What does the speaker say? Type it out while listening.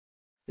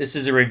This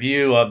is a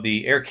review of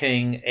the Air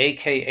King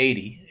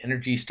AK80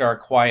 Energy Star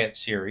Quiet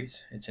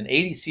series. It's an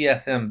 80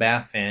 CFM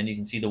bath fan. You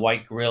can see the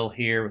white grill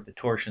here with the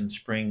torsion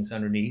springs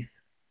underneath.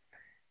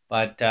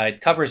 But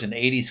it covers an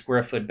 80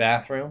 square foot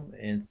bathroom.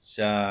 It's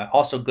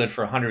also good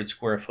for a 100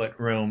 square foot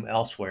room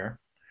elsewhere.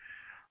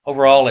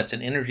 Overall, it's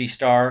an Energy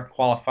Star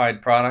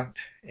qualified product.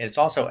 It's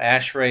also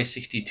ASHRAE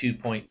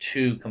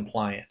 62.2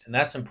 compliant, and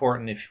that's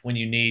important when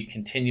you need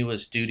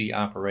continuous duty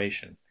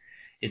operation.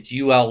 It's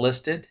UL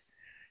listed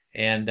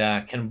and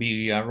can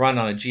be run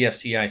on a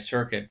GFCI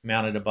circuit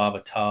mounted above a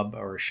tub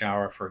or a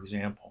shower, for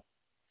example.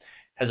 It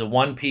has a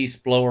one-piece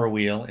blower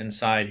wheel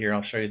inside here.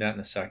 I'll show you that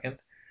in a second.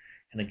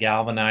 And a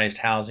galvanized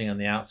housing on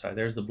the outside.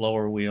 There's the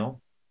blower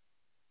wheel.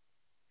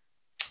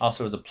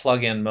 Also has a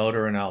plug-in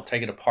motor, and I'll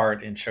take it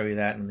apart and show you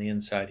that on the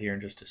inside here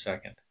in just a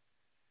second.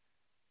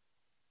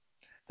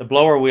 The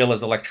blower wheel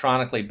is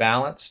electronically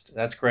balanced.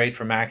 That's great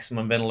for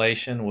maximum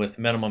ventilation with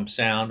minimum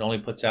sound. Only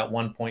puts out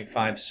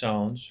 1.5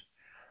 sones.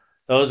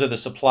 Those are the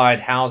supplied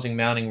housing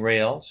mounting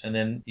rails, and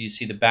then you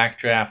see the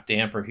backdraft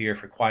damper here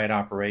for quiet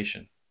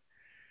operation.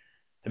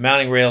 The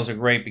mounting rails are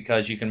great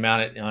because you can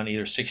mount it on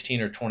either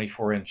 16 or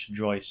 24-inch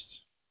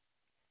joists.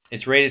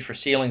 It's rated for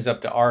ceilings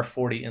up to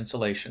R40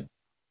 insulation.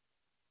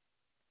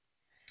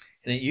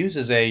 And it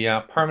uses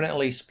a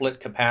permanently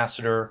split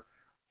capacitor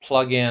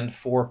plug-in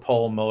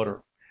 4-pole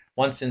motor.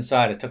 Once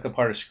inside, I took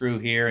apart a screw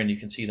here, and you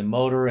can see the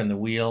motor and the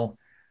wheel.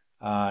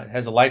 It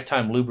has a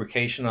lifetime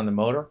lubrication on the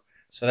motor,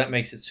 so that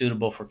makes it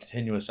suitable for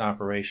continuous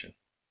operation.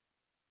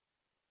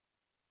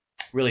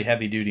 Really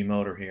heavy duty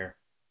motor here.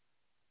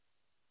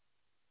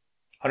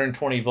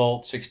 120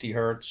 volts, 60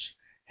 hertz,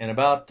 and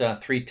about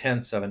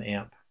 3/10 of an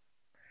amp.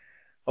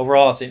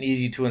 Overall, it's an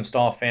easy to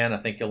install fan. I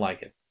think you'll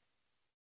like it.